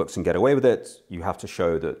up rule books and get away with it. You have to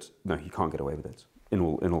show that no, he can't get away with it in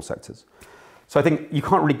all sectors. So I think you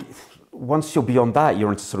can't really, once you're beyond that,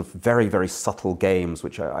 you're into sort of very, very subtle games,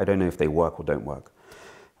 which I don't know if they work or don't work.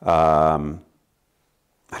 I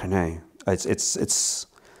don't know. It's.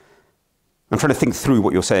 I'm trying to think through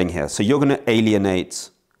what you're saying here. So you're going to alienate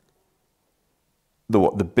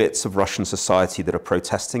the bits of Russian society that are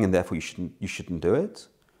protesting, and therefore you shouldn't do it.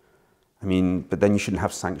 I mean, but then you shouldn't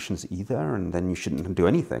have sanctions either, and then you shouldn't do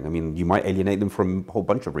anything. I mean, you might alienate them for a whole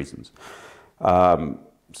bunch of reasons.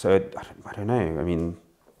 So I don't know. I mean,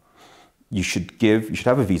 you should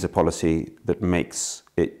have a visa policy that makes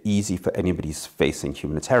it easy for anybody who's facing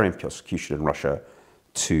humanitarian persecution in Russia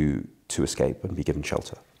to escape and be given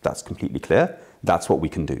shelter. That's completely clear. That's what we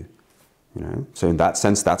can do. You know. So in that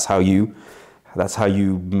sense, that's how you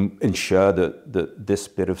ensure that this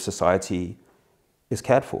bit of society is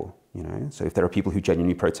cared for. You know. So if there are people who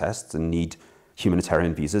genuinely protest and need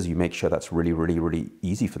humanitarian visas, you make sure that's really, really, really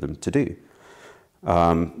easy for them to do.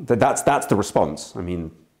 That's the response. I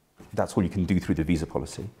mean, that's what you can do through the visa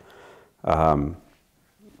policy. I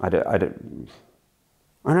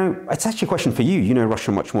know it's actually a question for you. You know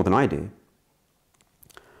Russia much more than I do.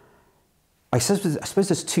 I suppose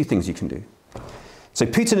there's two things you can do. So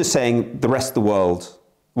Putin is saying the rest of the world,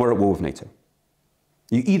 we're at war with NATO.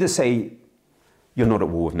 You either say, you're not at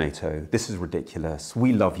war with NATO, this is ridiculous,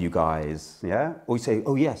 we love you guys, yeah? Or you say,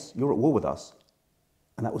 oh yes, you're at war with us.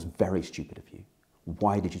 And that was very stupid of you.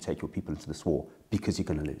 Why did you take your people into this war? Because you're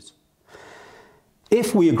going to lose.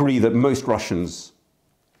 If we agree that most Russians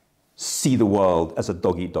see the world as a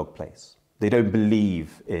dog-eat-dog place, they don't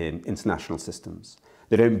believe in international systems,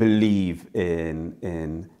 they don't believe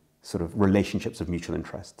in sort of relationships of mutual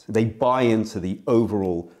interest. They buy into the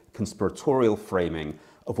overall conspiratorial framing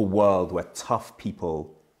of a world where tough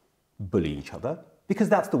people bully each other, because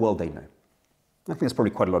that's the world they know. I think there's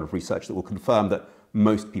probably quite a lot of research that will confirm that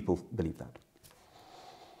most people believe that.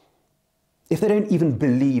 If they don't even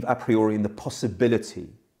believe a priori in the possibility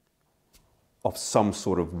of some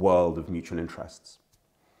sort of world of mutual interests,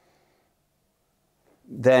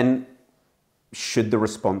 then should the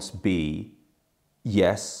response be,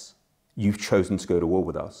 yes, you've chosen to go to war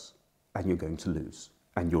with us and you're going to lose,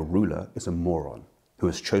 and your ruler is a moron who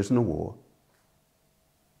has chosen a war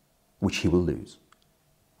which he will lose?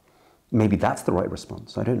 Maybe that's the right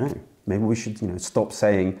response. I don't know. Maybe we should, stop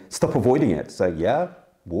avoiding it. Say, yeah,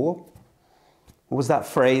 war. What was that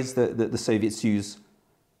phrase that the Soviets use?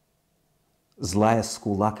 Zlaya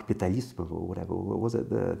skula kapitalisma, or whatever. What was it?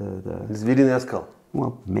 Zvirinaya skula.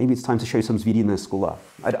 Well, maybe it's time to show some zvirinaya skula.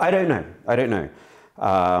 I don't know.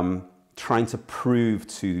 Trying to prove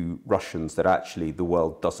to Russians that actually the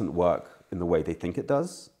world doesn't work in the way they think it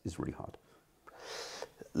does is really hard.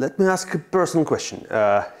 Let me ask a personal question.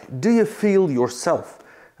 Do you feel yourself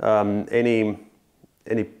any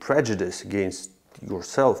prejudice against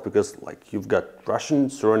yourself? Because you've got Russian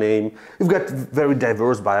surname, you've got very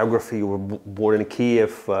diverse biography. You were born in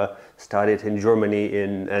Kiev, studied in Germany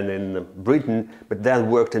and in Britain, but then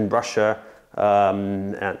worked in Russia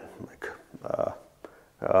and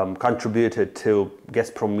contributed to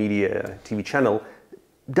Gazprom Media TV channel.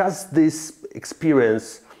 Does this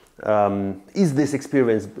experience, is this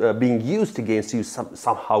experience being used against you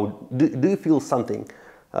somehow? Do you feel something,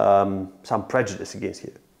 some prejudice against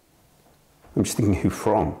you? I'm just thinking, who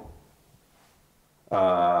from?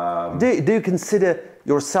 Do you consider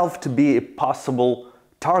yourself to be a possible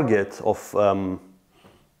target of,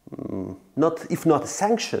 if not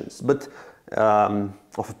sanctions, but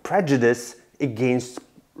of a prejudice against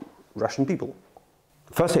Russian people?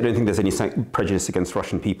 Firstly, I don't think there's any prejudice against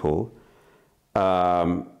Russian people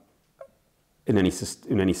in any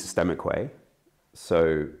systemic way.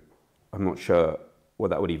 So I'm not sure what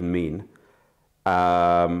that would even mean.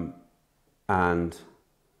 And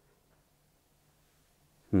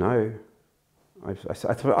no,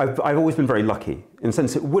 I've always been very lucky. In the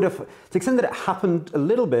sense, it would have, to the extent that it happened a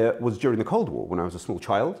little bit was during the Cold War when I was a small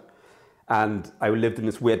child. And I lived in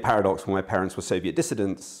this weird paradox where my parents were Soviet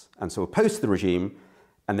dissidents and so opposed to the regime.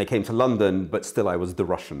 And they came to London, but still I was the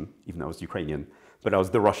Russian, even though I was Ukrainian. But I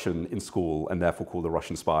was the Russian in school and therefore called a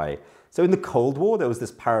Russian spy. So in the Cold War, there was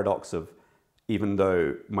this paradox of, even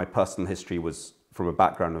though my personal history was from a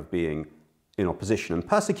background of being in opposition and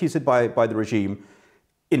persecuted by the regime,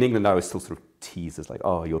 in England I was still sort of teased as like,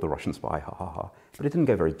 oh, you're the Russian spy, ha ha ha. But it didn't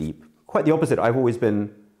go very deep. Quite the opposite. I'm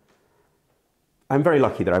very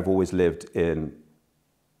lucky that I've always lived in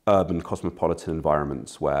urban cosmopolitan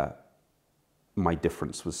environments where my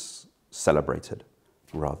difference was celebrated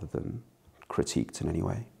rather than critiqued in any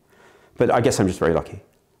way. But I guess I'm just very lucky.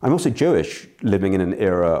 I'm also Jewish, living in an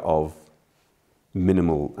era of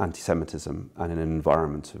minimal anti-Semitism and in an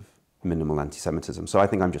environment of minimal anti-Semitism. So I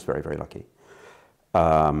think I'm just very, very lucky.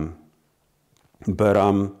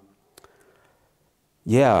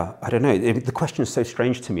 Yeah, I don't know. The question is so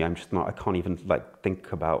strange to me. I can't even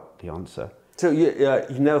think about the answer. So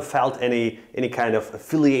you never felt any kind of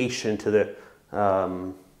affiliation to the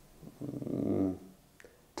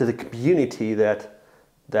community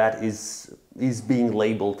that is being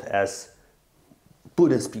labeled as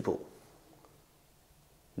Putin's people,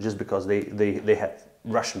 just because they had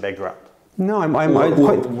Russian background. No, I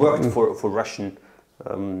worked for Russian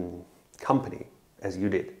company as you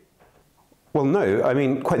did. Well, no, I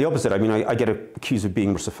mean, quite the opposite. I mean, I get accused of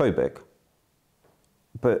being Russophobic,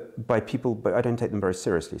 but I don't take them very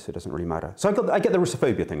seriously, so it doesn't really matter. So I get the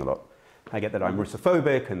Russophobia thing a lot. I get that I'm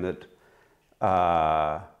Russophobic and that,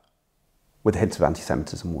 with hints of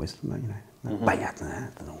anti-Semitism always,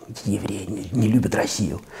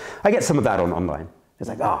 I get some of that online. It's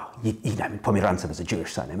like, Pomerantsev is a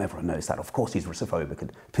Jewish surname, everyone knows that. Of course he's Russophobic,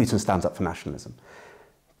 and Putin stands up for nationalism.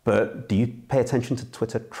 But do you pay attention to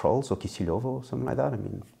Twitter trolls or Kisilyova or something like that? I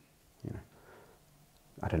mean,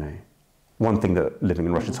 I don't know. One thing that living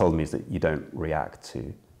in Russia told me is that you don't react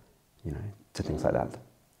to, to things like that.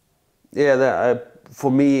 Yeah, for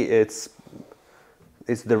me, it's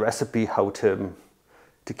the recipe how to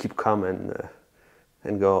keep calm and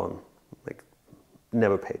go on,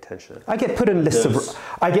 never pay attention. I get put in lists of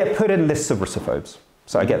Russophobes,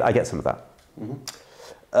 so I get some of that. Mm-hmm.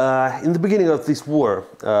 In the beginning of this war,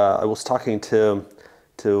 I was talking to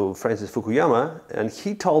Francis Fukuyama, and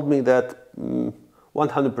he told me that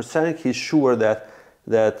 100% he's sure that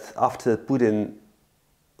after Putin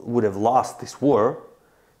would have lost this war,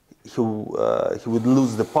 he would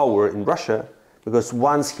lose the power in Russia, because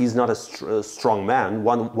once he's not a strong man,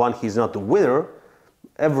 one he's not the winner,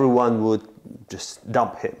 everyone would just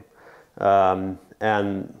dump him,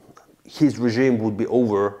 and his regime would be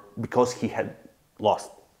over because he had lost.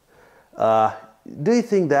 Do you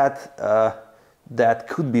think that that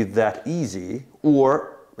could be that easy,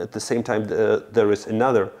 or at the same time there is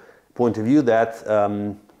another point of view that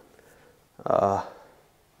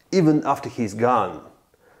even after he's gone,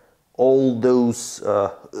 all those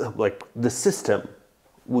the system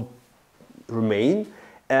would remain,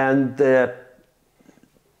 and the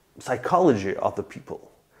psychology of the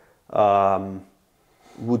people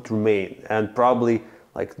would remain, and probably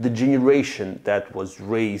the generation that was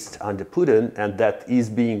raised under Putin and that is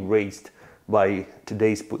being raised by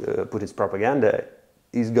today's Putin's propaganda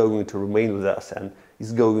is going to remain with us and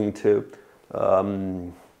is going to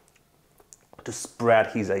spread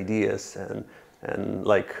his ideas, and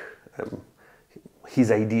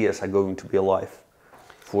his ideas are going to be alive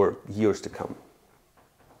for years to come.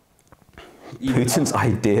 Putin's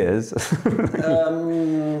ideas?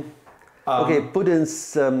 Okay,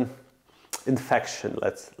 Putin's infection,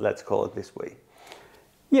 let's call it this way.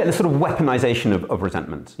 Yeah, the sort of weaponization of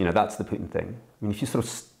resentment. That's the Putin thing. I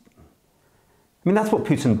mean, that's what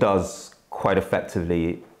Putin does quite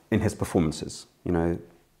effectively in his performances. I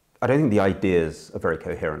don't think the ideas are very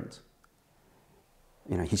coherent.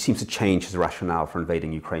 You know, he seems to change his rationale for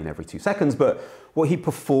invading Ukraine every 2 seconds, but what he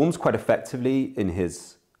performs quite effectively in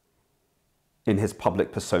his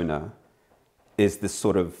public persona is this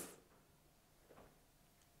sort of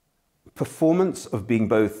performance of being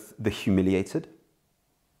both the humiliated.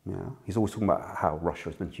 Yeah, he's always talking about how Russia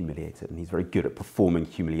has been humiliated, and he's very good at performing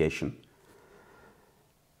humiliation,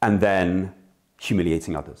 and then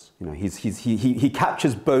humiliating others. You know, he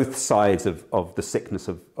captures both sides of the sickness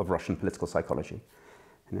of Russian political psychology.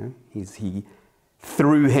 You know,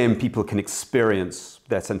 through him, people can experience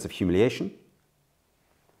their sense of humiliation,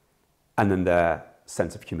 and then their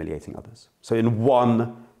sense of humiliating others. So in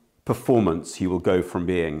one performance, he will go from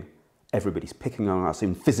being everybody's picking on us,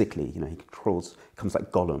 and physically, you know, he comes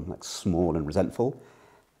like Gollum, like small and resentful,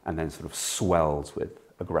 and then sort of swells with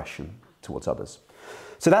aggression towards others.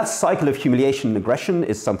 So that cycle of humiliation and aggression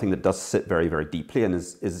is something that does sit very, very deeply, and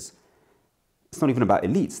it's not even about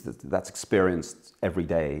elites. That's experienced every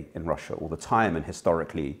day in Russia all the time, and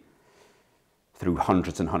historically through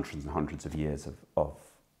hundreds and hundreds and hundreds of years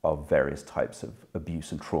of various types of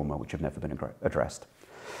abuse and trauma which have never been addressed.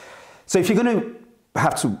 So if you're going to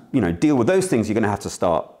have to, you know, deal with those things, you're going to have to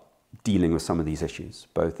start dealing with some of these issues,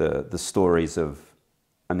 both the stories of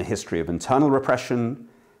and the history of internal repression,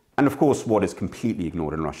 and of course what is completely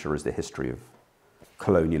ignored in Russia is the history of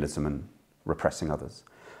colonialism and repressing others.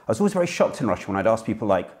 I was always very shocked in Russia when I'd ask people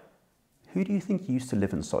like, who do you think used to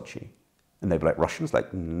live in Sochi? And they'd be like, Russians?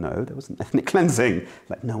 Like, no, there wasn't ethnic cleansing.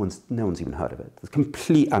 Like, no one's even heard of it. There's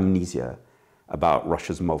complete amnesia about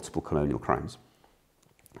Russia's multiple colonial crimes.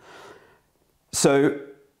 So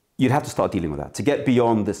you'd have to start dealing with that. To get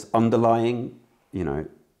beyond this underlying, you know,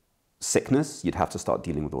 sickness, you'd have to start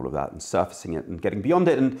dealing with all of that and surfacing it and getting beyond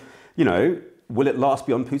it. And, you know, will it last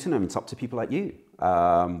beyond Putin? I mean, it's up to people like you.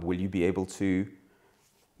 Will you be able to,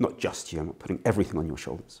 not just you, I'm not putting everything on your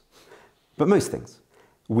shoulders, but most things.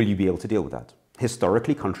 Will you be able to deal with that?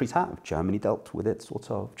 Historically, countries have. Germany dealt with it, sort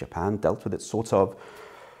of. Japan dealt with it, sort of.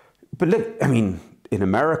 But look, I mean, in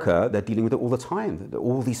America, they're dealing with it all the time.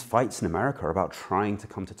 All these fights in America are about trying to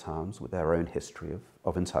come to terms with their own history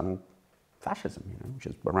of internal fascism, you know, which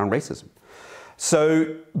is around racism.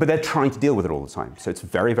 So, but they're trying to deal with it all the time. So it's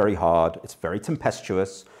very, very hard. It's very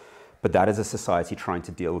tempestuous. But that is a society trying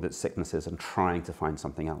to deal with its sicknesses and trying to find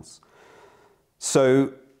something else.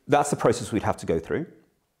 So that's the process we'd have to go through.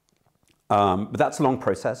 But that's a long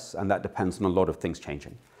process, and that depends on a lot of things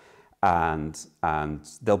changing. And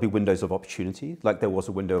there'll be windows of opportunity, like there was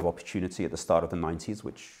a window of opportunity at the start of the 90s,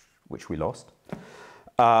 which we lost.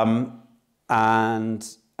 And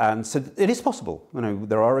so it is possible. You know,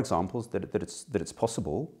 there are examples that it's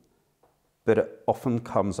possible, but it often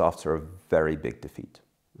comes after a very big defeat.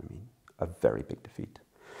 I mean, a very big defeat.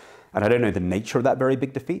 And I don't know the nature of that very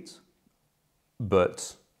big defeat,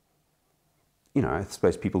 but, you know, I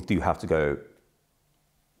suppose people do have to go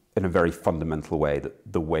in a very fundamental way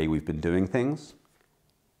that the way we've been doing things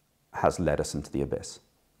has led us into the abyss.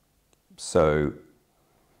 So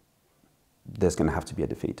there's going to have to be a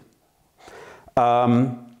defeat.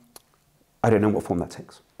 I don't know what form that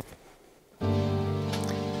takes.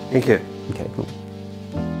 Thank you. Okay, cool.